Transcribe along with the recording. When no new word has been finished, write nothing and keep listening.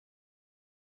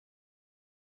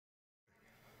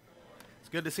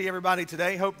Good to see everybody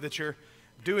today. Hope that you're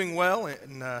doing well.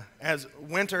 And as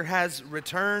winter has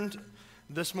returned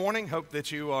this morning, hope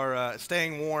that you are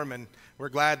staying warm. And we're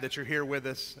glad that you're here with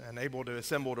us and able to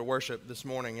assemble to worship this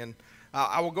morning. And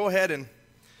I will go ahead and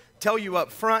tell you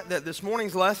up front that this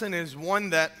morning's lesson is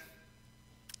one that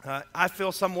I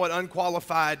feel somewhat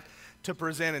unqualified to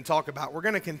present and talk about. We're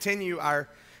going to continue our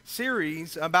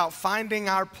series about finding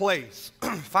our place,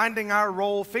 finding our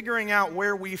role, figuring out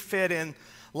where we fit in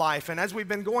life. And as we've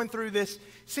been going through this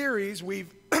series,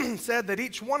 we've said that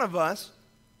each one of us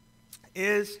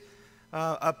is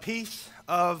a piece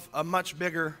of a much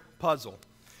bigger puzzle,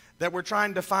 that we're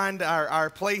trying to find our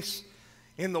place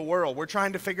in the world. We're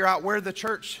trying to figure out where the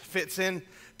church fits in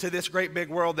to this great big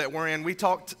world that we're in. We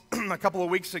talked a couple of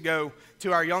weeks ago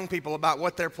to our young people about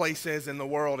what their place is in the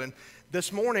world. And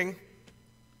this morning,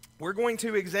 we're going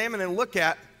to examine and look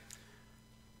at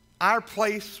our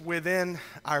place within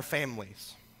our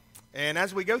families. And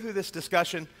as we go through this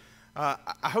discussion, I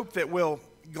hope that we'll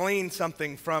glean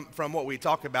something from what we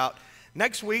talk about.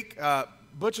 Next week,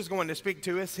 Butch is going to speak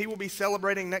to us. He will be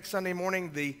celebrating next Sunday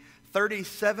morning the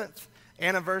 37th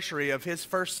anniversary of his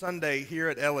first Sunday here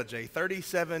at Ellijay,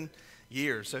 37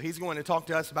 years. So he's going to talk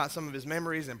to us about some of his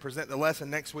memories and present the lesson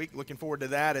next week. Looking forward to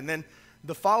that. And then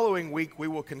the following week, we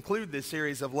will conclude this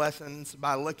series of lessons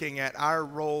by looking at our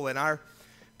role and our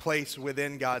place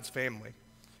within God's family.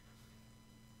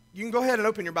 You can go ahead and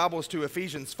open your Bibles to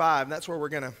Ephesians 5. That's where we're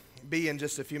going to be in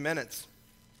just a few minutes.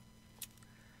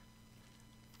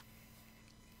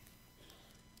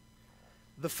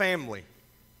 The family.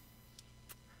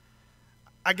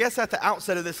 I guess at the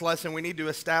outset of this lesson, we need to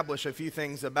establish a few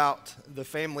things about the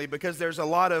family because there's a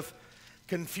lot of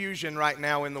confusion right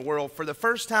now in the world. For the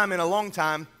first time in a long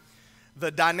time, the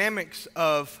dynamics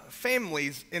of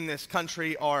families in this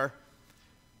country are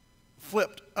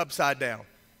flipped upside down.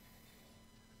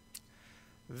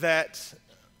 That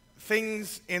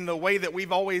things in the way that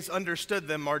we've always understood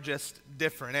them are just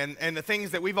different. And the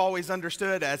things that we've always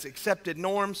understood as accepted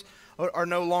norms are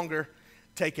no longer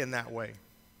taken that way.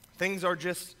 Things are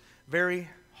just very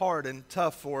hard and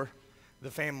tough for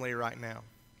the family right now.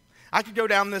 I could go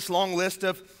down this long list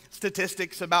of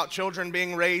statistics about children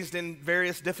being raised in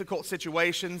various difficult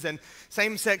situations and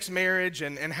same-sex marriage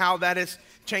and how that is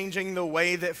changing the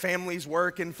way that families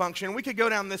work and function. We could go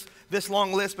down this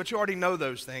long list, but you already know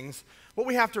those things. What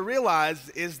we have to realize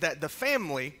is that the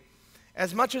family,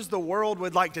 as much as the world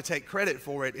would like to take credit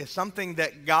for it, is something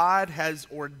that God has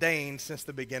ordained since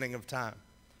the beginning of time.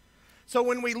 So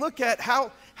when we look at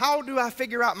how do I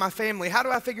figure out my family? How do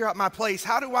I figure out my place?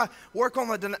 How do I work on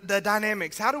the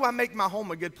dynamics? How do I make my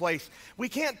home a good place? We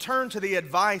can't turn to the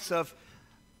advice of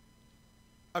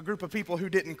a group of people who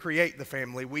didn't create the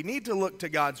family. We need to look to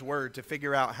God's word to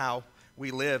figure out how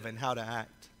we live and how to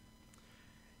act.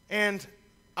 And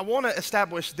I want to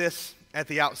establish this at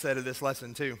the outset of this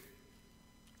lesson too.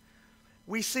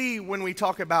 We see when we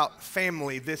talk about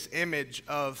family this image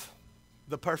of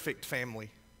the perfect family.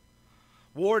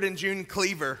 Ward and June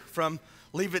Cleaver from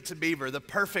Leave It to Beaver, the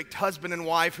perfect husband and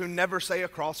wife who never say a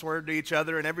crossword to each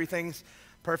other and everything's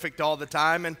perfect all the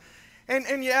time.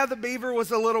 And yeah, the Beaver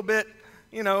was a little bit,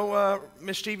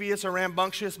 mischievous or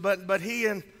rambunctious, but he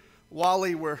and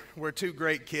Wally were two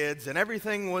great kids and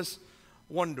everything was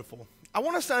wonderful. I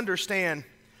want us to understand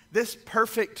this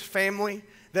perfect family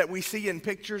that we see in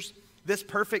pictures, this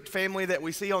perfect family that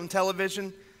we see on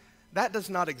television, that does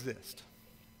not exist.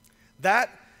 That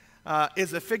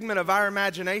is a figment of our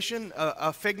imagination,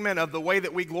 a figment of the way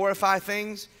that we glorify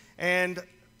things, and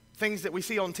things that we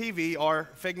see on TV are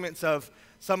figments of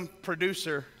some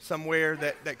producer somewhere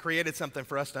that created something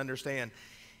for us to understand.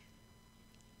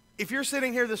 If you're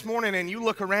sitting here this morning and you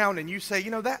look around and you say,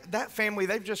 that family,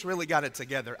 they've just really got it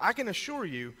together, I can assure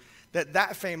you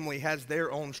that family has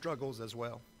their own struggles as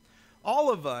well.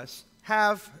 All of us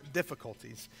have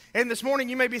difficulties. And this morning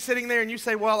you may be sitting there and you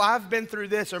say, well, I've been through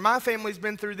this, or my family's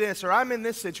been through this, or I'm in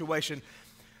this situation.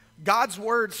 God's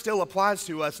word still applies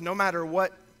to us no matter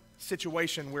what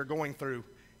situation we're going through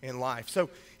in life. So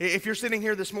if you're sitting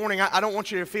here this morning, I don't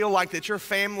want you to feel like that your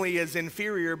family is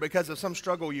inferior because of some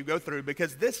struggle you go through,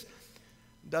 because this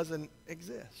doesn't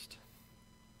exist.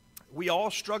 We all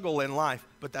struggle in life,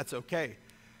 but that's okay.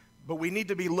 But we need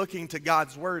to be looking to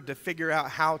God's word to figure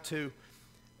out how to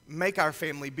make our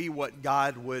family be what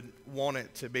God would want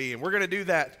it to be. And we're going to do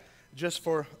that just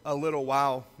for a little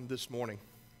while this morning.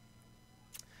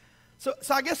 So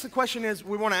I guess the question is,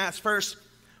 we want to ask first,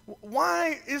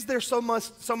 why is there so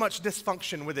much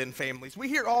dysfunction within families? We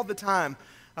hear all the time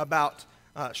about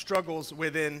struggles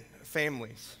within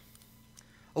families.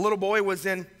 A little boy was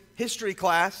in history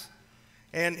class,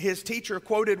 And his teacher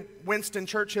quoted Winston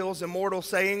Churchill's immortal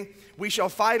saying, "We shall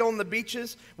fight on the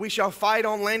beaches, we shall fight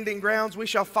on landing grounds, we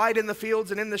shall fight in the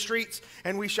fields and in the streets,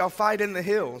 and we shall fight in the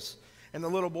hills." And the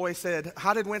little boy said,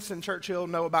 "How did Winston Churchill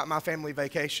know about my family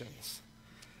vacations?"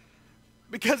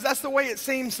 Because that's the way it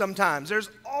seems sometimes. There's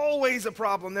always a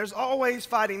problem. There's always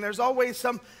fighting. There's always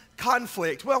some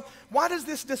conflict. Well, why does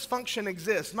this dysfunction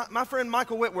exist? My friend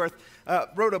Michael Whitworth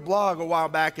wrote a blog a while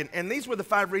back, and these were the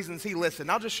 5 reasons he listed.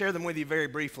 I'll just share them with you very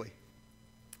briefly.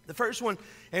 The first one,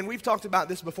 and we've talked about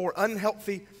this before,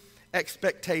 unhealthy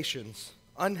expectations.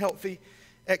 Unhealthy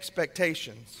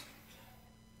expectations.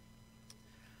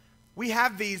 We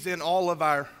have these in all of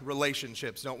our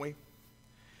relationships, don't we?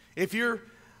 If you're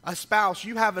a spouse,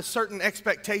 you have a certain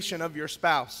expectation of your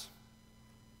spouse.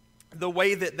 The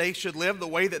way that they should live, the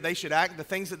way that they should act, the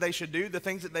things that they should do, the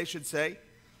things that they should say.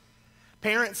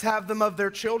 Parents have them of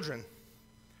their children.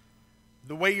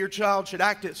 The way your child should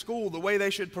act at school, the way they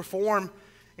should perform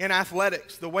in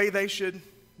athletics, the way they should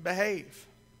behave.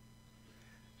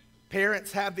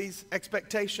 Parents have these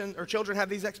expectations, or children have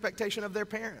these expectations of their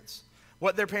parents.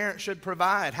 What their parents should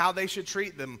provide, how they should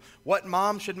treat them, what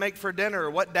mom should make for dinner,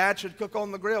 what dad should cook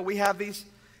on the grill. We have these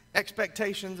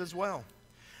expectations as well.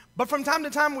 But from time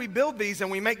to time we build these and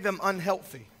we make them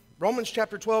unhealthy. Romans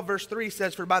chapter 12 verse 3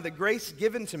 says, "For by the grace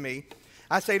given to me,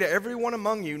 I say to everyone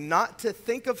among you not to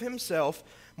think of himself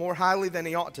more highly than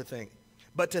he ought to think,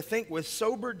 but to think with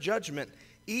sober judgment,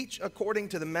 each according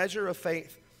to the measure of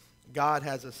faith God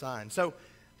has assigned." So,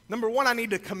 number one, I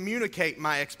need to communicate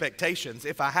my expectations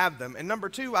if I have them. And number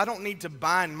two, I don't need to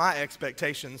bind my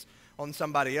expectations on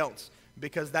somebody else,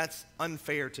 because that's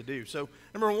unfair to do. So,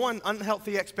 number one,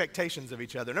 unhealthy expectations of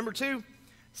each other. Number two,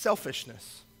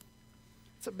 selfishness.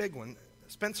 It's a big one.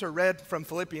 Spencer read from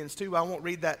Philippians 2. I won't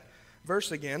read that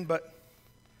verse again, but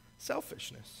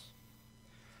selfishness.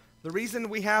 The reason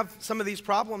we have some of these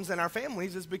problems in our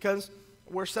families is because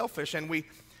we're selfish and we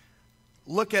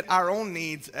look at our own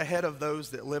needs ahead of those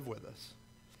that live with us.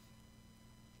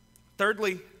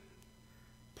 Thirdly,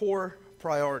 poor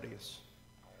priorities.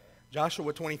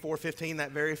 Joshua 24:15,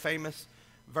 that very famous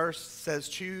verse says,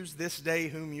 "Choose this day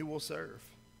whom you will serve.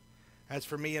 As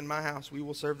for me and my house, we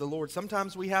will serve the Lord."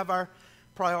 Sometimes we have our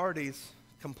priorities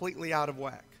completely out of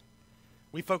whack.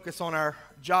 We focus on our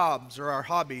jobs or our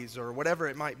hobbies or whatever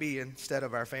it might be instead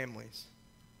of our families.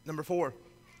 Number 4,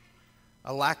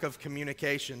 a lack of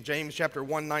communication. James chapter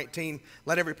 1:19,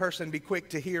 "Let every person be quick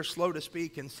to hear, slow to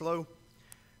speak, and slow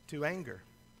to anger."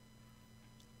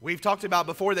 We've talked about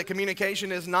before that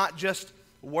communication is not just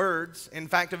words. In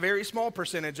fact, a very small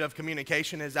percentage of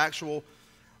communication is actual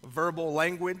verbal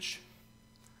language.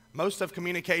 Most of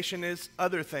communication is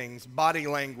other things, body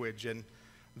language and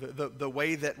the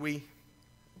way that we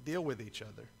deal with each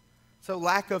other. So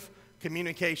lack of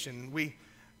communication. We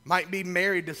might be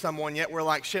married to someone, yet we're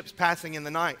like ships passing in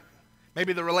the night.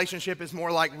 Maybe the relationship is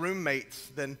more like roommates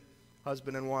than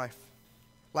husband and wife.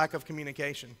 Lack of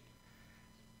communication.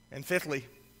 And fifthly,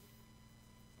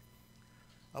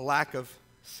 a lack of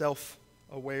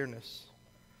self-awareness.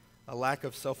 A lack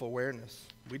of self-awareness.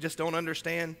 We just don't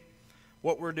understand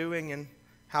what we're doing and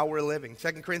how we're living.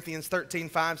 2 Corinthians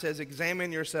 13:5 says,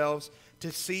 "Examine yourselves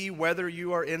to see whether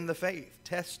you are in the faith."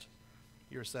 Test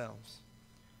yourselves.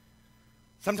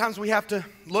 Sometimes we have to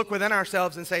look within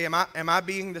ourselves and say, am I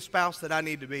being the spouse that I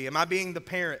need to be? Am I being the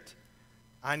parent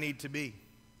I need to be?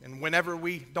 And whenever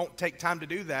we don't take time to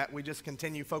do that, we just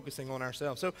continue focusing on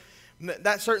ourselves. So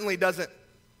that certainly doesn't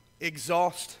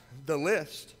exhaust the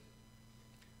list.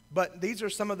 But these are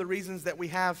some of the reasons that we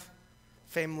have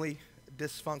family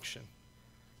dysfunction.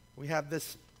 We have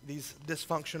these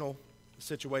dysfunctional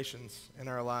situations in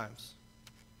our lives.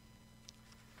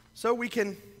 So we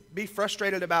can be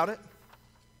frustrated about it,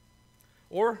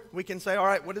 or we can say, all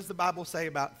right, what does the Bible say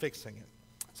about fixing it?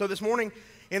 So this morning,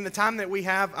 in the time that we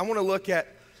have, I want to look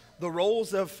at the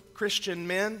roles of Christian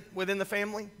men within the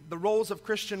family, the roles of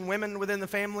Christian women within the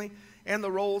family, and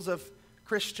the roles of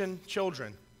Christian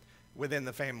children within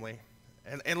the family.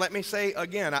 And let me say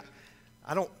again,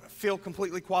 I don't feel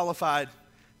completely qualified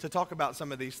to talk about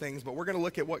some of these things, but we're going to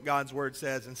look at what God's Word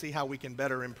says and see how we can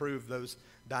better improve those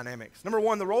dynamics. Number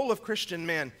one, the role of Christian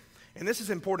men. And this is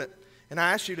important. And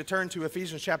I ask you to turn to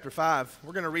Ephesians chapter 5.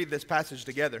 We're going to read this passage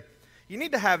together. You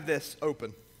need to have this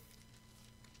open.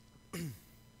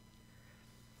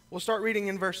 We'll start reading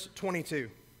in verse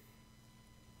 22.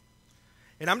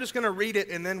 And I'm just going to read it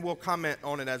and then we'll comment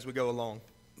on it as we go along.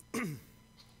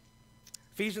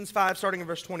 Ephesians 5, starting in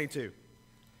verse 22.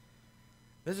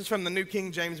 This is from the New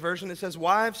King James Version. It says,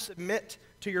 "Wives, submit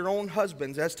to your own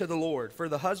husbands as to the Lord. For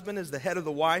the husband is the head of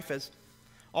the wife, as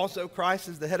also Christ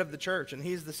is the head of the church, and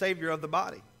he is the Savior of the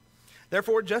body.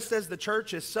 Therefore, just as the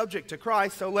church is subject to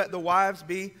Christ, so let the wives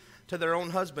be to their own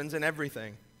husbands in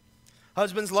everything.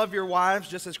 Husbands, love your wives,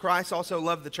 just as Christ also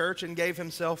loved the church and gave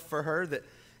himself for her, that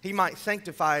he might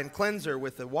sanctify and cleanse her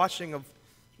with the washing of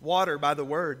water by the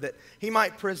word, that he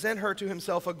might present her to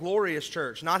himself a glorious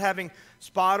church, not having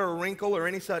spot or wrinkle or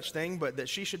any such thing, but that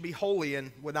she should be holy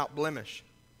and without blemish.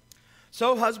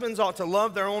 So husbands ought to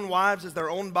love their own wives as their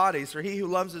own bodies, for he who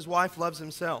loves his wife loves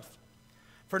himself.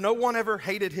 For no one ever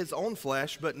hated his own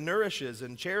flesh, but nourishes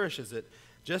and cherishes it,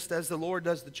 just as the Lord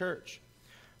does the church.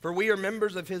 For we are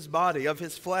members of his body, of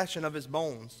his flesh, and of his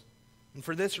bones. And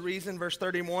for this reason, verse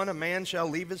 31, a man shall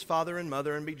leave his father and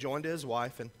mother and be joined to his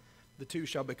wife, and the two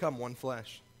shall become one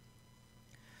flesh.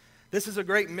 This is a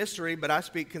great mystery, but I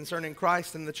speak concerning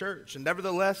Christ and the church. And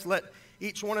nevertheless, let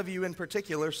each one of you in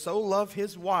particular so love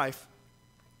his wife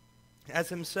as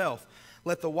himself.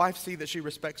 Let the wife see that she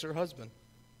respects her husband.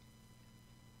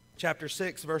 Chapter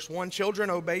 6, verse 1, children,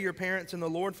 obey your parents in the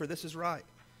Lord, for this is right.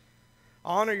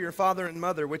 Honor your father and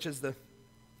mother, which is the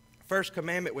first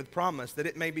commandment with promise, that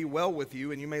it may be well with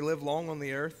you and you may live long on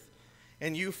the earth.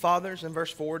 And you, fathers, in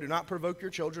verse 4, do not provoke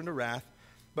your children to wrath,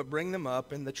 but bring them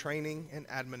up in the training and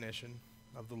admonition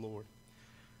of the Lord.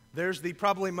 There's the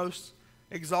probably most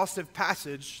exhaustive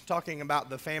passage talking about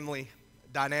the family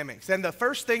dynamics. And the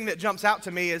first thing that jumps out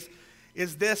to me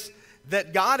is this,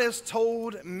 that God has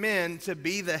told men to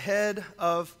be the head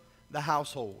of the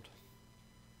household.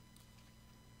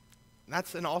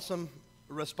 That's an awesome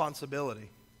responsibility.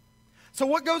 So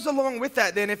what goes along with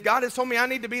that then? If God has told me I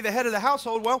need to be the head of the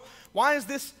household, well, why is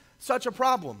this such a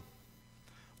problem?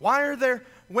 Why are there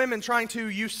women trying to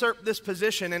usurp this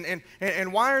position?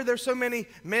 And why are there so many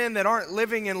men that aren't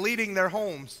living and leading their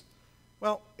homes?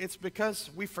 Well, it's because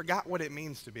we forgot what it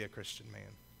means to be a Christian man.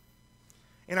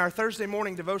 In our Thursday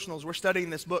morning devotionals, we're studying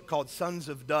this book called Sons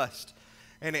of Dust.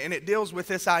 And it deals with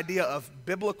this idea of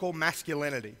biblical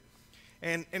masculinity.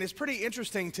 And it's pretty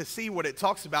interesting to see what it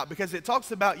talks about, because it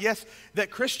talks about, yes, that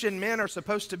Christian men are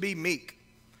supposed to be meek.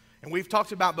 And we've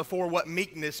talked about before what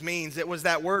meekness means. It was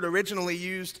that word originally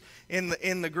used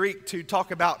in the Greek to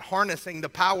talk about harnessing the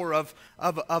power of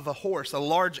a horse, a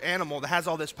large animal that has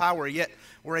all this power, yet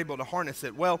we're able to harness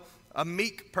it. Well, a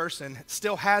meek person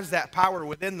still has that power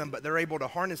within them, but they're able to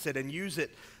harness it and use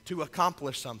it to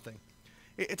accomplish something.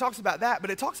 It talks about that, but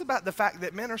it talks about the fact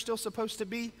that men are still supposed to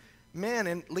be men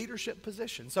in leadership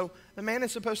positions. So the man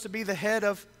is supposed to be the head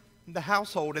of the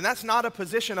household, and that's not a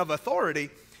position of authority.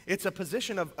 It's a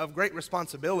position of great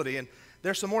responsibility, and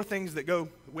there's some more things that go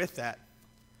with that.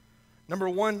 Number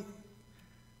one,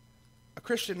 a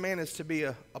Christian man is to be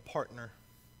a partner.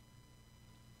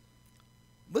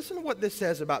 Listen to what this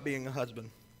says about being a husband.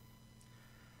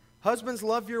 Husbands,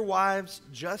 love your wives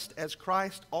just as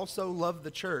Christ also loved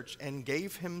the church and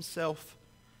gave himself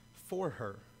for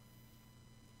her.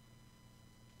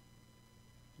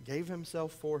 Gave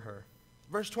himself for her.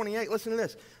 Verse 28, listen to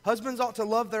this. Husbands ought to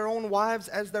love their own wives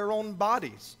as their own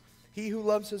bodies. He who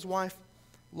loves his wife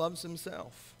loves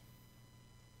himself.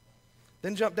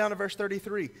 Then jump down to verse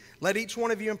 33. Let each one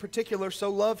of you in particular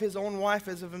so love his own wife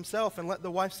as of himself, and let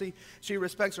the wife see she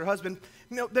respects her husband.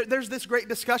 You know, there's this great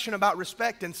discussion about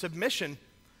respect and submission.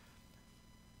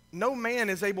 No man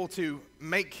is able to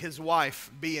make his wife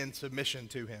be in submission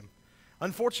to him.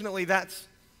 Unfortunately, that's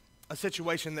a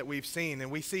situation that we've seen,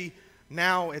 and we see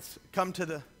now it's come to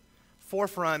the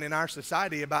forefront in our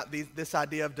society about this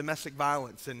idea of domestic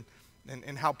violence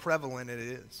and how prevalent it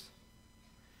is.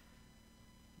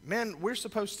 Men, we're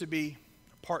supposed to be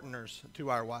partners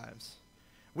to our wives.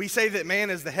 We say that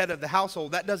man is the head of the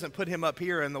household. That doesn't put him up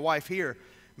here and the wife here.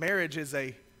 Marriage is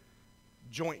a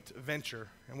joint venture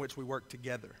in which we work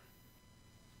together.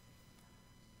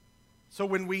 So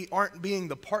when we aren't being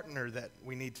the partner that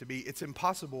we need to be, it's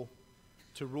impossible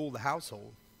to rule the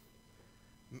household.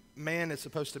 Man is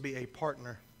supposed to be a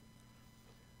partner.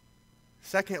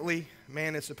 Secondly,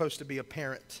 man is supposed to be a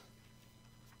parent.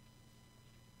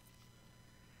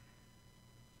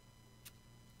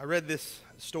 I read this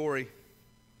story,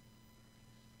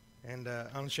 and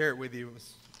I'm going to share it with you. It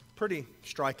was pretty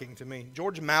striking to me.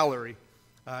 George Mallory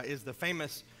is the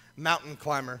famous mountain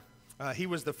climber. He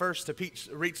was the first to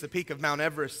reach the peak of Mount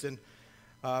Everest, and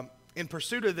in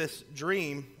pursuit of this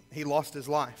dream, he lost his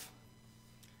life.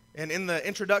 And in the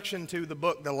introduction to the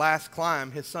book, The Last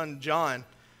Climb, his son John,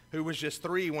 who was just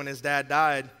 3 when his dad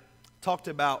died, talked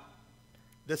about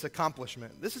this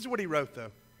accomplishment. This is what he wrote,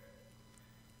 though.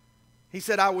 He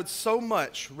said, I would so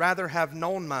much rather have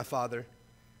known my father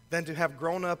than to have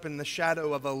grown up in the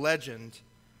shadow of a legend,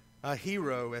 a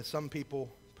hero, as some people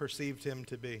perceived him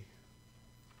to be.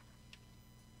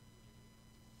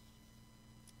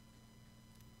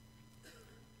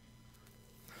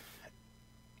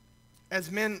 as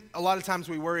men, a lot of times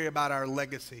we worry about our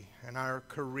legacy and our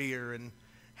career and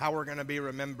how we're going to be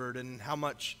remembered and how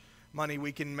much money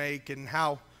we can make and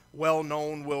how well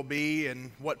known we'll be and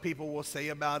what people will say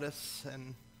about us.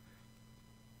 And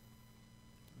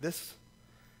this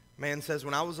man says,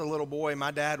 when I was a little boy,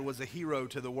 my dad was a hero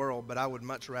to the world, but I would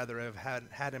much rather have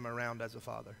had him around as a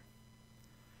father.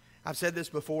 I've said this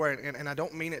before, and I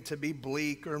don't mean it to be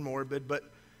bleak or morbid, but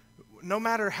no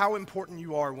matter how important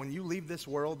you are, when you leave this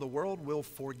world, the world will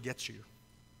forget you.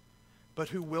 But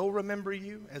who will remember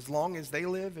you as long as they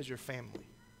live is your family.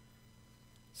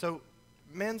 So,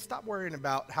 men, stop worrying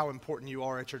about how important you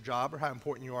are at your job or how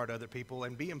important you are to other people,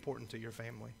 and be important to your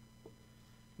family.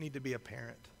 You need to be a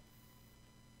parent.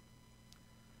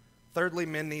 Thirdly,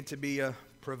 men need to be a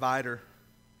provider.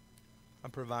 A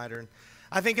provider.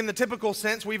 I think in the typical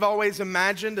sense, we've always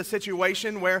imagined a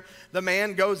situation where the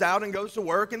man goes out and goes to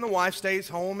work and the wife stays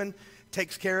home and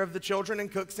takes care of the children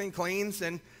and cooks and cleans,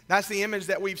 and that's the image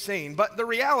that we've seen. But the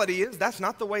reality is that's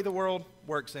not the way the world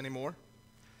works anymore.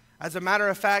 As a matter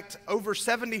of fact, over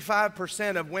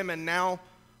 75% of women now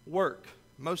work,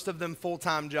 most of them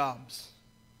full-time jobs.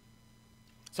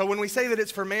 So when we say that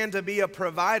it's for man to be a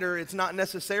provider, it's not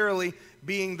necessarily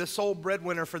being the sole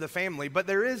breadwinner for the family, but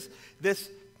there is this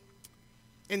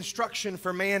instruction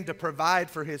for man to provide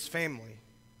for his family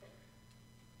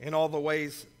in all the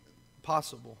ways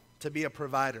possible, to be a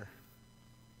provider.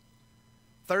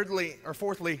 Fourthly,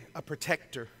 a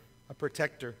protector. A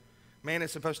protector. Man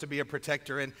is supposed to be a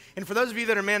protector. And for those of you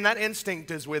that are men, that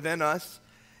instinct is within us.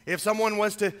 If someone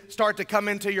was to start to come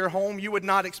into your home, you would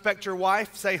not expect your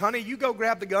wife to say, honey, you go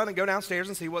grab the gun and go downstairs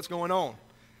and see what's going on.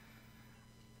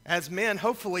 As men,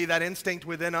 hopefully that instinct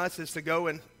within us is to go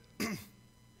and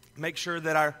make sure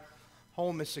that our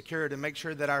home is secured and make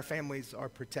sure that our families are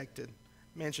protected.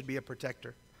 Man should be a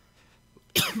protector.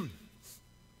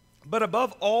 But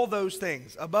above all those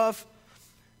things, above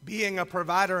being a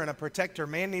provider and a protector,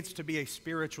 man needs to be a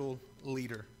spiritual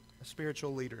leader. A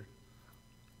spiritual leader.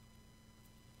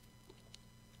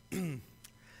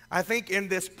 I think in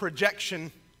this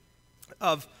projection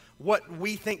of what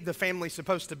we think the family's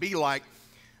supposed to be like,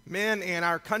 men in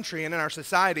our country and in our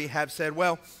society have said,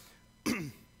 well,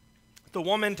 the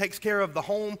woman takes care of the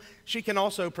home. She can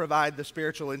also provide the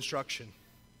spiritual instruction.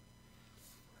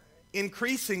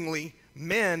 Increasingly,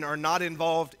 men are not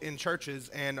involved in churches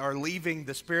and are leaving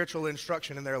the spiritual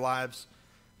instruction in their lives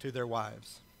to their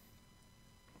wives.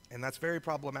 And that's very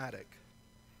problematic.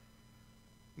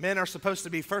 Men are supposed to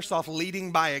be, first off,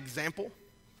 leading by example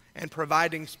and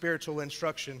providing spiritual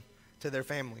instruction to their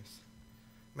families.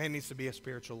 Man needs to be a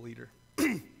spiritual leader.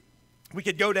 We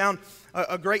could go down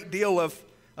a great deal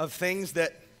of things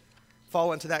that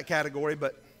fall into that category,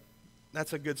 but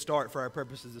that's a good start for our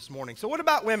purposes this morning. So what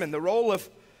about women, the role of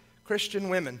Christian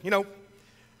women? You know,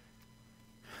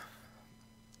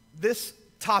 this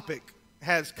topic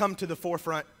has come to the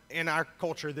forefront in our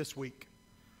culture this week.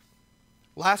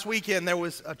 Last weekend, there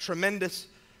was a tremendous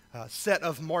set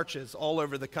of marches all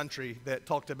over the country that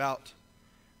talked about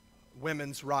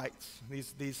women's rights.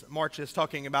 These marches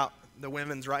talking about the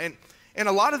women's right. And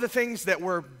a lot of the things that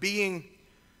were being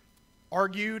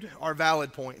argued are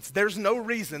valid points. There's no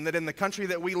reason that in the country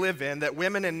that we live in that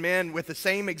women and men with the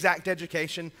same exact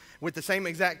education, with the same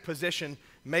exact position,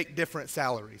 make different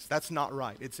salaries. That's not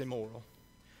right. It's immoral.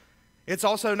 It's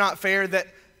also not fair that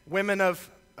women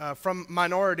from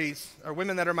minorities, or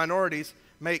women that are minorities,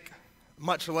 make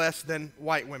much less than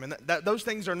white women. Those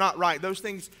things are not right. Those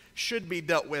things should be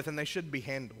dealt with and they should be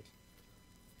handled.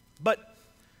 But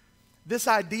this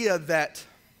idea that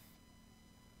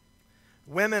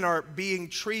women are being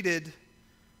treated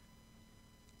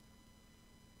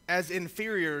as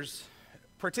inferiors,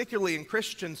 particularly in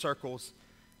Christian circles,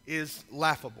 is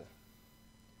laughable.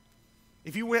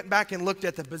 If you went back and looked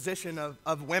at the position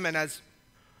of women as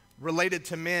related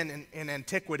to men in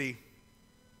antiquity,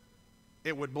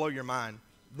 it would blow your mind.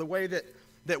 The way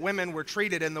that women were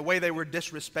treated and the way they were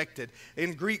disrespected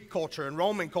in Greek culture and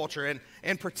Roman culture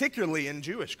and particularly in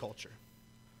Jewish culture.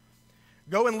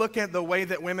 Go and look at the way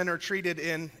that women are treated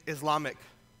in Islamic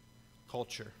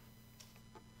culture.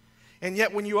 And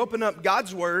yet when you open up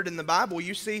God's Word in the Bible,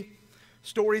 you see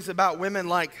stories about women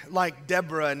like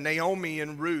Deborah and Naomi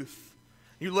and Ruth.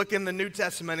 You look in the New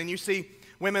Testament and you see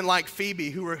women like Phoebe,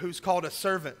 who's called a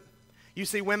servant. You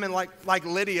see women like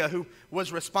Lydia, who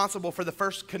was responsible for the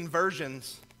first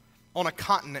conversions on a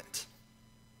continent.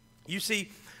 You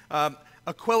see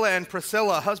Aquila and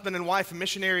Priscilla, husband and wife, a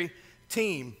missionary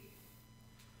team.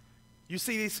 You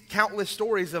see these countless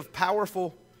stories of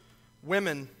powerful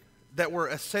women that were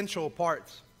essential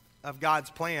parts of God's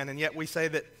plan, and yet we say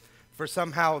that for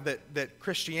somehow that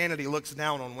Christianity looks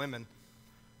down on women.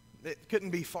 It couldn't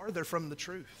be farther from the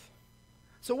truth.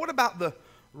 So what about the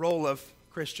role of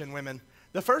Christian women?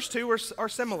 The first two are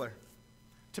similar.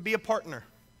 To be a partner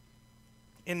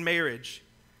in marriage,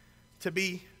 to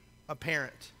be a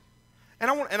parent. And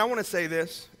I want to say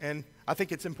this, and I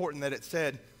think it's important that it's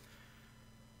said.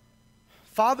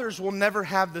 Fathers will never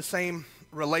have the same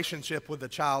relationship with a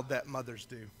child that mothers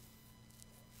do.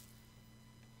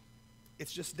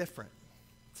 It's just different.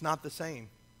 It's not the same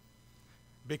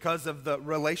because of the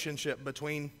relationship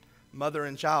between mother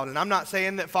and child. And I'm not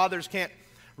saying that fathers can't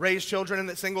raise children and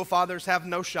that single fathers have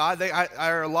no shot. There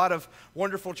are a lot of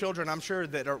wonderful children, I'm sure,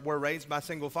 that were raised by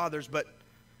single fathers, but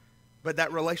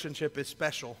that relationship is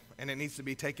special and it needs to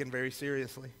be taken very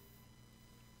seriously.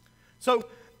 So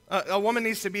a woman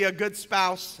needs to be a good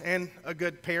spouse and a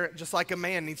good parent, just like a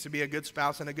man needs to be a good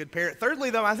spouse and a good parent.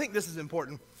 Thirdly, though, I think this is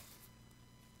important,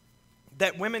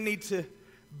 that women need to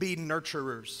be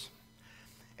nurturers.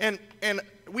 And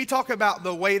we talk about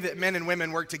the way that men and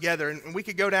women work together, and we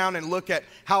could go down and look at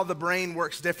how the brain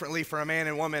works differently for a man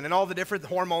and woman, and all the different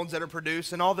hormones that are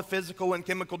produced, and all the physical and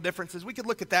chemical differences. We could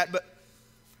look at that, but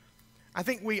I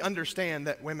think we understand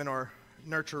that women are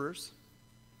nurturers.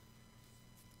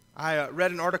 I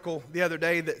read an article the other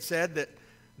day that said that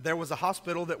there was a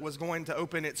hospital that was going to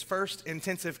open its first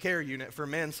intensive care unit for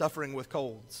men suffering with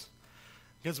colds.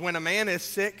 Because when a man is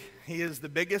sick, he is the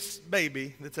biggest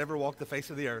baby that's ever walked the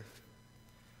face of the earth.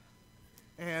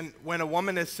 And when a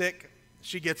woman is sick,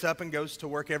 she gets up and goes to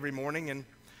work every morning and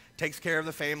takes care of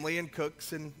the family and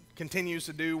cooks and continues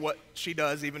to do what she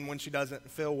does even when she doesn't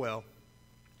feel well.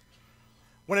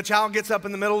 When a child gets up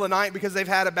in the middle of the night because they've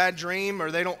had a bad dream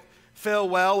or they don't feel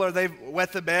well or they've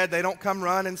wet the bed, they don't come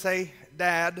run and say,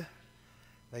 "Dad."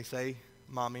 They say,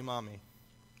 "Mommy, mommy."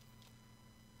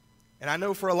 And I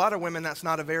know for a lot of women that's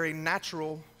not a very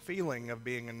natural feeling of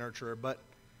being a nurturer, but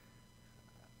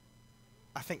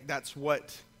I think that's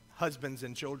what husbands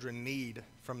and children need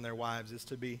from their wives, is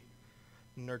to be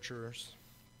nurturers.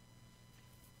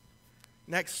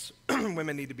 Next,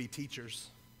 women need to be teachers.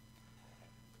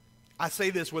 I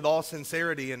say this with all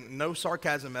sincerity and no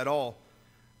sarcasm at all.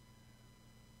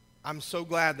 I'm so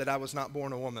glad that I was not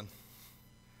born a woman,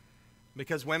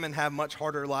 because women have much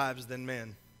harder lives than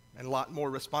men, and a lot more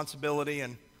responsibility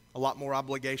and a lot more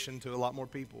obligation to a lot more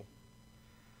people.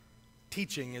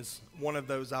 Teaching is one of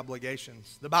those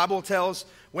obligations. The Bible tells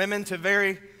women to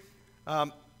very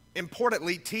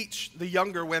importantly teach the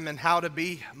younger women how to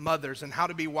be mothers and how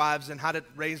to be wives and how to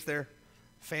raise their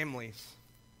families.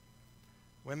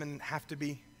 Women have to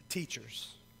be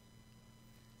teachers.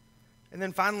 And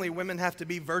then finally, women have to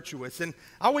be virtuous. And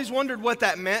I always wondered what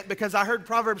that meant, because I heard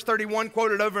Proverbs 31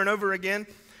 quoted over and over again.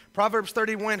 Proverbs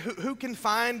 31, who can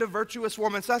find a virtuous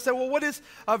woman? So I said, well, what is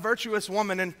a virtuous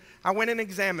woman? And I went and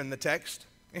examined the text.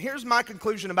 And here's my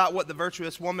conclusion about what the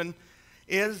virtuous woman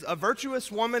is. A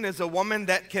virtuous woman is a woman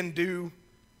that can do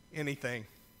anything.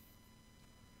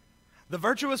 The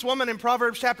virtuous woman in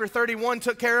Proverbs chapter 31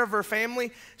 took care of her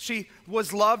family. She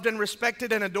was loved and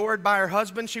respected and adored by her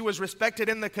husband. She was respected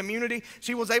in the community.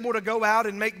 She was able to go out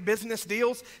and make business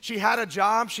deals. She had a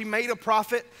job. She made a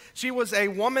profit. She was a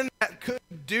woman that could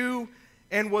do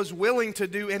and was willing to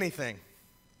do anything.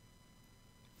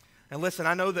 And listen,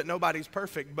 I know that nobody's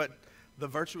perfect, but the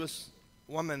virtuous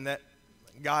woman that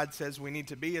God says we need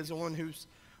to be is the one who's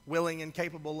willing and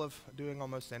capable of doing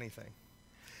almost anything.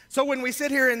 So when we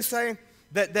sit here and say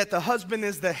that the husband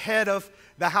is the head of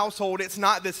the household, it's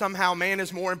not that somehow man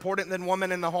is more important than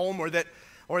woman in the home, or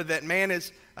that man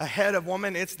is ahead of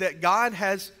woman. It's that God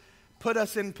has put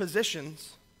us in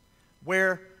positions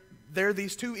where there are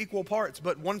these two equal parts,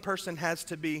 but one person has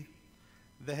to be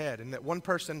the head, and that one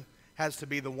person has to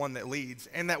be the one that leads.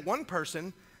 And that one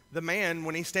person, the man,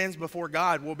 when he stands before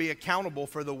God, will be accountable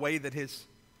for the way that his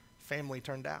family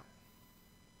turned out.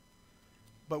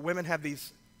 But women have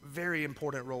these very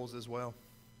important roles as well.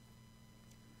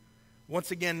 Once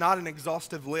again, not an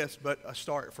exhaustive list, but a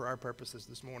start for our purposes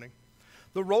this morning.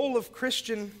 The role of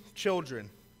Christian children.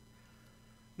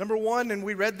 Number one, and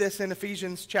we read this in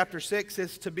Ephesians chapter 6,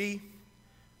 is to be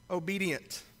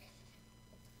obedient.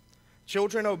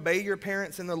 Children, obey your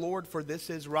parents in the Lord, for this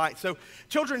is right. So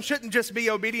children shouldn't just be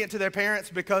obedient to their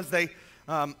parents because they,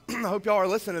 I hope y'all are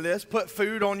listening to this, put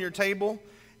food on your table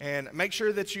and make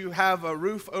sure that you have a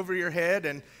roof over your head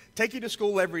and take you to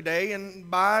school every day and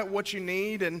buy what you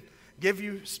need and give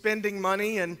you spending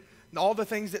money and all the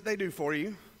things that they do for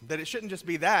you. That it shouldn't just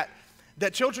be that.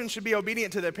 That children should be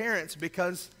obedient to their parents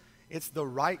because it's the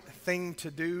right thing to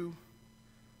do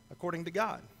according to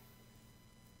God.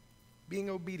 Being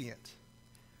obedient.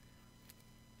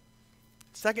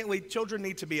 Secondly, children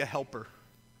need to be a helper.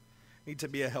 Need to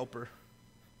be a helper.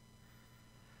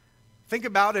 Think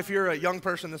about if you're a young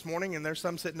person this morning and there's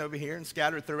some sitting over here and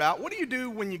scattered throughout. What do you do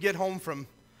when you get home from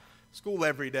school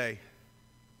every day?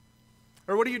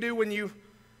 Or what do you do when you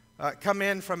come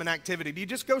in from an activity? Do you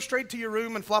just go straight to your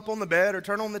room and flop on the bed or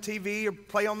turn on the TV or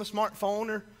play on the smartphone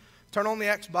or turn on the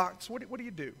Xbox? What do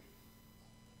you do?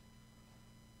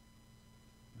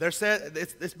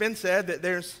 It's been said that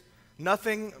there's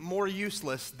nothing more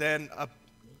useless than a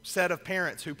set of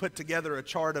parents who put together a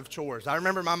chart of chores. I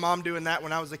remember my mom doing that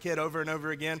when I was a kid over and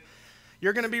over again.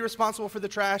 You're going to be responsible for the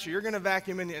trash, or you're going to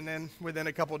vacuum, and then within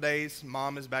a couple of days,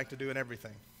 mom is back to doing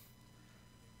everything.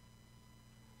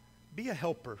 Be a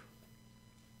helper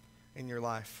in your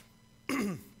life.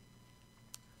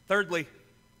 Thirdly,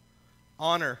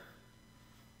 honor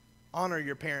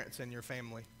your parents and your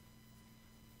family.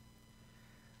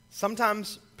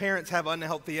 Sometimes parents have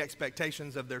unhealthy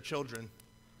expectations of their children.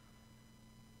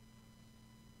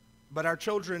 But our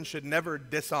children should never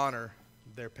dishonor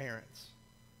their parents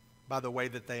by the way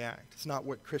that they act. It's not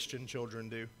what Christian children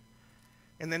do.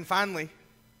 And then finally,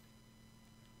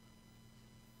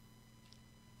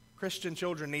 Christian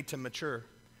children need to mature.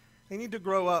 They need to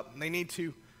grow up. They need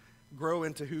to grow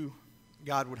into who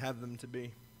God would have them to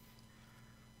be.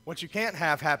 What you can't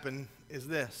have happen is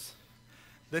this,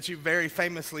 that you've very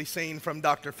famously seen from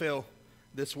Dr. Phil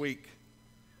this week,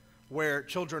 where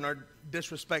children are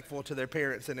disrespectful to their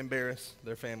parents and embarrass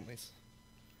their families.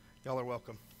 Y'all are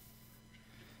welcome.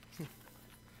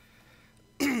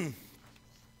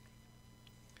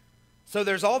 So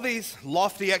there's all these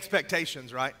lofty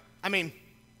expectations, right? I mean,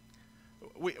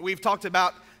 we've talked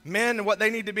about men and what they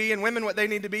need to be, and women what they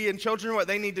need to be, and children what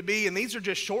they need to be, and these are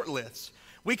just short lists.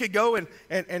 We could go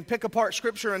and pick apart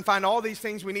Scripture and find all these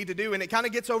things we need to do, and it kind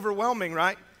of gets overwhelming,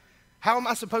 right? How am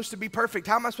I supposed to be perfect?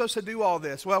 How am I supposed to do all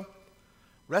this? Well,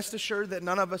 rest assured that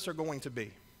none of us are going to be.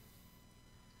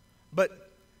 But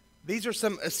these are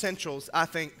some essentials, I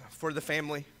think, for the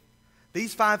family.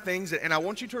 These 5 things, and I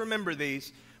want you to remember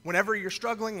these whenever you're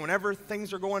struggling, whenever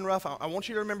things are going rough. I want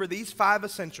you to remember these 5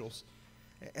 essentials,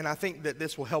 and I think that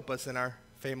this will help us in our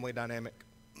family dynamic.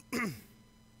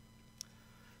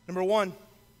 Number 1,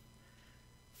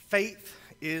 faith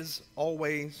is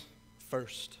always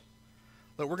first.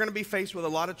 Look, we're going to be faced with a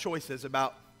lot of choices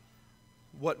about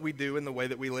what we do and the way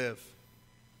that we live.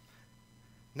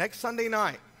 Next Sunday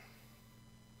night,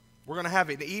 we're going to have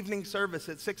an evening service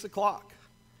at 6 o'clock.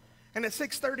 And at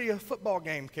 6:30, a football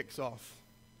game kicks off.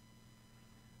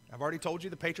 I've already told you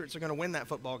the Patriots are going to win that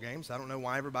football game, so I don't know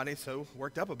why everybody's so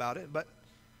worked up about it, but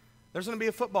there's going to be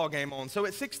a football game on. So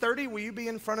at 6:30, will you be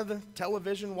in front of the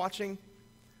television watching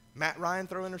Matt Ryan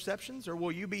throw interceptions, or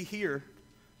will you be here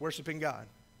worshiping God?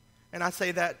 And I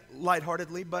say that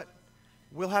lightheartedly, but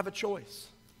we'll have a choice.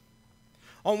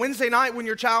 On Wednesday night, when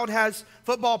your child has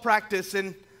football practice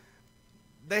and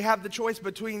they have the choice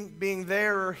between being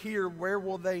there or here, where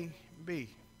will they be?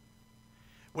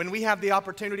 When we have the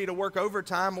opportunity to work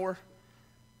overtime or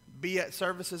be at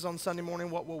services on Sunday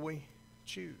morning, what will we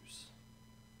choose?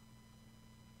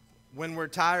 When we're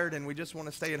tired and we just want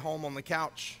to stay at home on the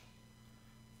couch,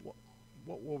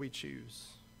 what will we choose?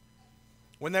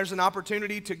 When there's an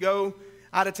opportunity to go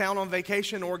out of town on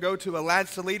vacation or go to a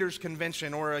Lads to Leaders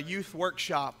convention or a youth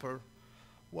workshop, or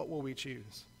what will we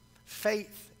choose?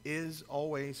 Faith is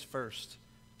always first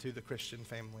to the Christian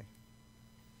family.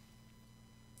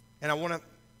 And I want to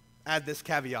add this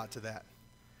caveat to that.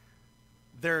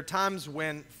 There are times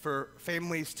when, for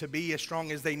families to be as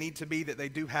strong as they need to be, that they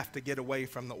do have to get away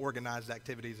from the organized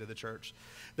activities of the church.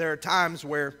 There are times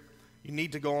where you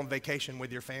need to go on vacation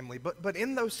with your family. But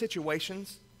in those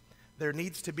situations, there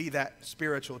needs to be that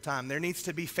spiritual time. There needs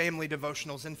to be family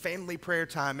devotionals and family prayer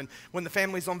time. And when the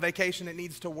family's on vacation, it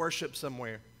needs to worship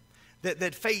somewhere.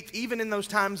 That faith, even in those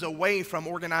times away from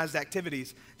organized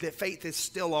activities, that faith is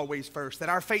still always first. That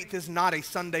our faith is not a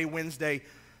Sunday, Wednesday,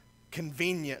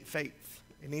 convenient faith.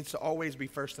 It needs to always be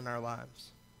first in our lives.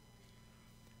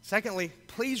 Secondly,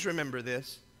 please remember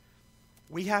this.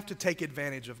 We have to take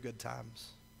advantage of good times.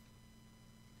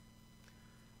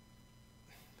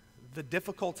 The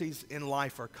difficulties in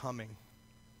life are coming.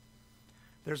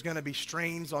 There's going to be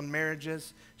strains on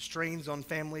marriages, strains on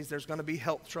families. There's going to be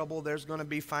health trouble. There's going to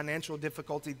be financial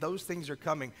difficulty. Those things are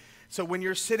coming. So when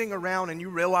you're sitting around and you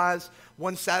realize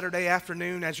one Saturday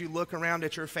afternoon as you look around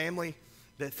at your family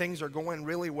that things are going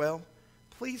really well,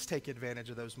 please take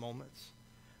advantage of those moments.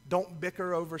 Don't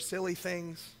bicker over silly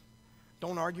things.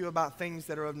 Don't argue about things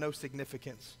that are of no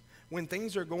significance. When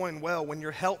things are going well, when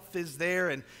your health is there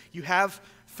and you have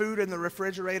food in the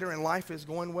refrigerator and life is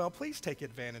going well, please take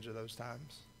advantage of those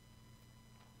times.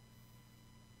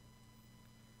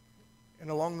 And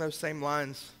along those same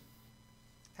lines,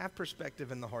 have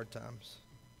perspective in the hard times.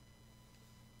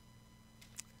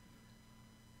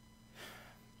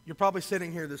 You're probably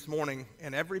sitting here this morning,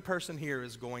 and every person here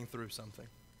is going through something.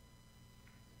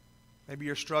 Maybe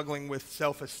you're struggling with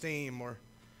self-esteem, or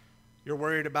you're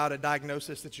worried about a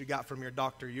diagnosis that you got from your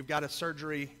doctor. You've got a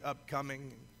surgery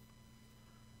upcoming.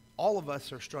 All of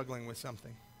us are struggling with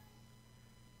something.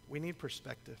 We need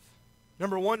perspective.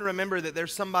 Number one, remember that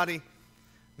there's somebody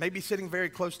maybe sitting very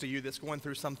close to you that's going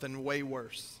through something way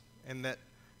worse, and that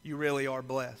you really are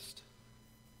blessed.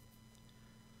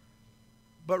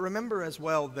 But remember as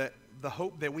well that the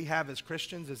hope that we have as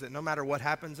Christians is that no matter what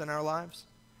happens in our lives,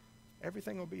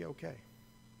 everything will be okay.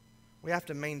 We have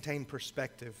to maintain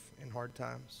perspective in hard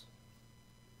times.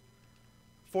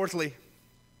 Fourthly,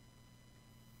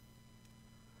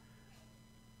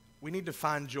 we need to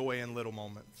find joy in little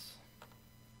moments.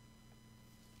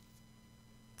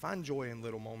 Find joy in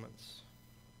little moments.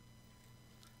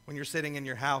 When you're sitting in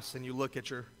your house and you look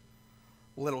at your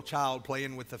little child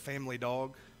playing with the family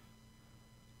dog,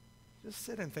 just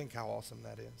sit and think how awesome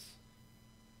that is.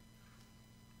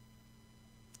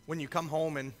 When you come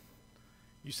home and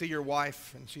you see your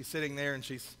wife and she's sitting there and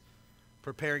she's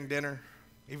preparing dinner,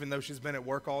 even though she's been at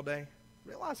work all day,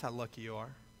 realize how lucky you are.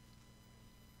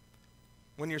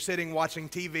 When you're sitting watching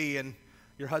TV and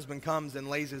your husband comes and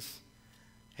lays his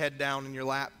head down in your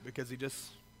lap because he just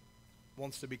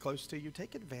wants to be close to you,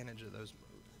 take advantage of those.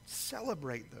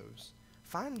 Celebrate those.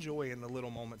 Find joy in the little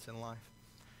moments in life.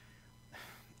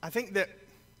 I think that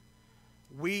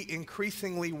we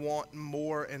increasingly want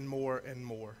more and more and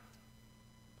more.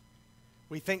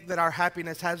 We think that our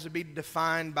happiness has to be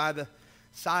defined by the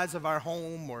size of our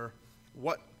home, or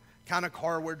what kind of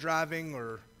car we're driving,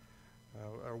 or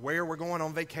where we're going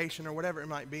on vacation, or whatever it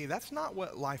might be. That's not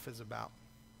what life is about.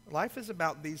 Life is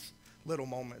about these little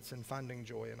moments and finding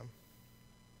joy in them.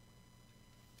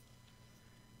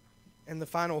 And the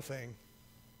final thing,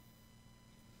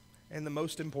 and the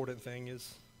most important thing,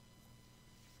 is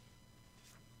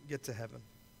get to heaven.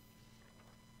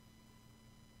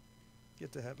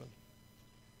 Get to heaven.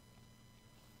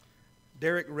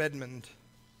 Derek Redmond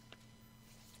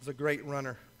was a great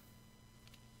runner.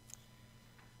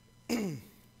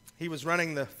 He was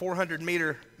running the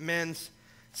 400-meter men's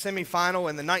semifinal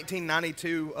in the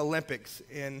 1992 Olympics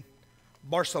in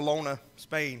Barcelona,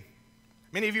 Spain.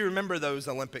 Many of you remember those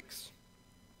Olympics.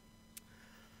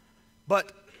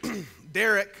 But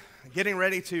Derek, getting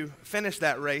ready to finish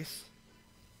that race,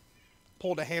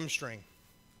 pulled a hamstring.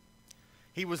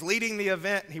 He was leading the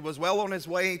event. He was well on his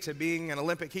way to being an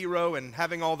Olympic hero and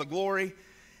having all the glory,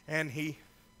 and he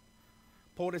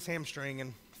pulled his hamstring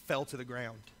and fell to the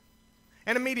ground.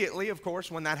 And immediately, of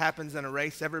course, when that happens in a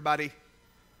race, everybody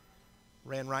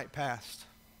ran right past.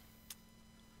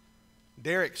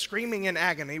 Derek, screaming in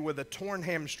agony with a torn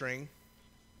hamstring,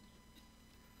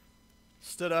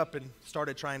 stood up and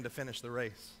started trying to finish the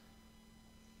race.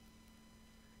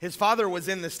 His father was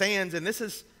in the stands, and this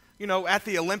is, at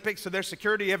the Olympics, so there's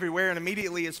security everywhere, and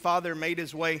immediately his father made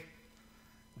his way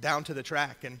down to the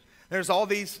track. And there's all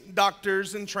these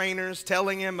doctors and trainers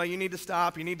telling him, you need to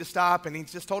stop, and he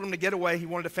just told him to get away. He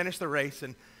wanted to finish the race,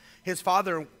 and his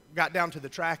father got down to the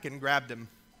track and grabbed him.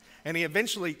 And he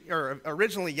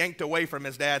originally yanked away from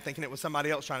his dad, thinking it was somebody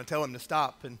else trying to tell him to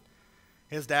stop. And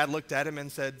his dad looked at him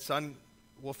and said, "Son,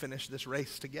 we'll finish this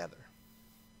race together."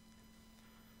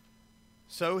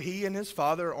 So he and his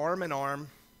father, arm in arm,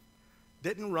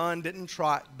 didn't run, didn't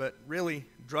trot, but really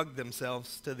drugged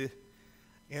themselves to the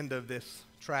end of this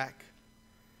track.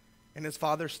 And his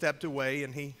father stepped away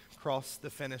and he crossed the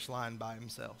finish line by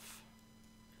himself.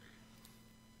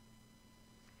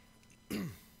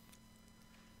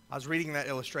 I was reading that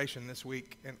illustration this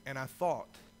week, and I thought,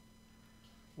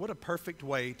 what a perfect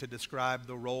way to describe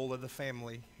the role of the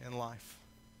family in life.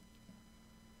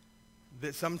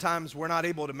 That sometimes we're not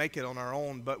able to make it on our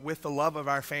own, but with the love of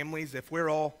our families, if we're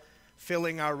all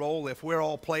filling our role, if we're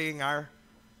all playing our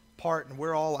part and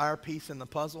we're all our piece in the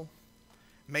puzzle,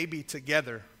 maybe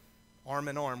together, arm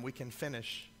in arm, we can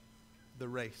finish the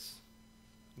race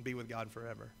and be with God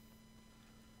forever.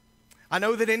 I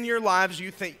know that in your lives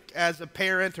you think as a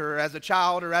parent or as a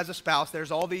child or as a spouse, there's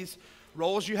all these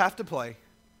roles you have to play.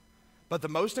 But the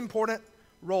most important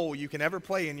role you can ever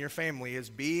play in your family is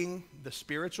being the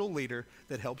spiritual leader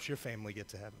that helps your family get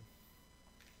to heaven.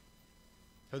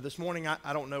 So this morning,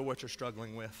 I don't know what you're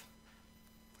struggling with.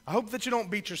 I hope that you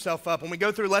don't beat yourself up. When we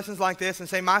go through lessons like this and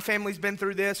say, my family's been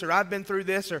through this, or I've been through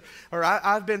this, or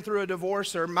I've been through a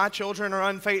divorce, or my children are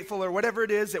unfaithful, or whatever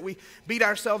it is that we beat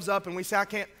ourselves up and we say, I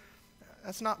can't.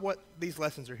 That's not what these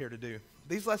lessons are here to do.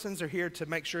 These lessons are here to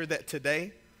make sure that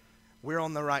today we're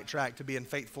on the right track to being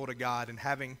faithful to God and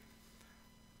having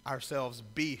ourselves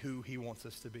be who He wants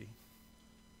us to be.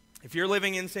 If you're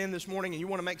living in sin this morning and you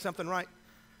want to make something right,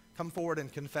 come forward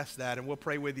and confess that, and we'll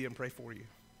pray with you and pray for you.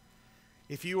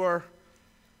 If you are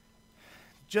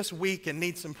just weak and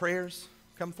need some prayers,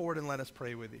 come forward and let us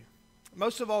pray with you.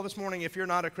 Most of all this morning, if you're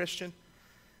not a Christian,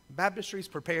 baptistry is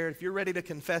prepared. If you're ready to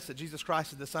confess that Jesus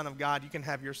Christ is the Son of God, you can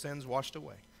have your sins washed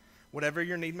away. Whatever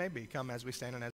your need may be, come as we stand and as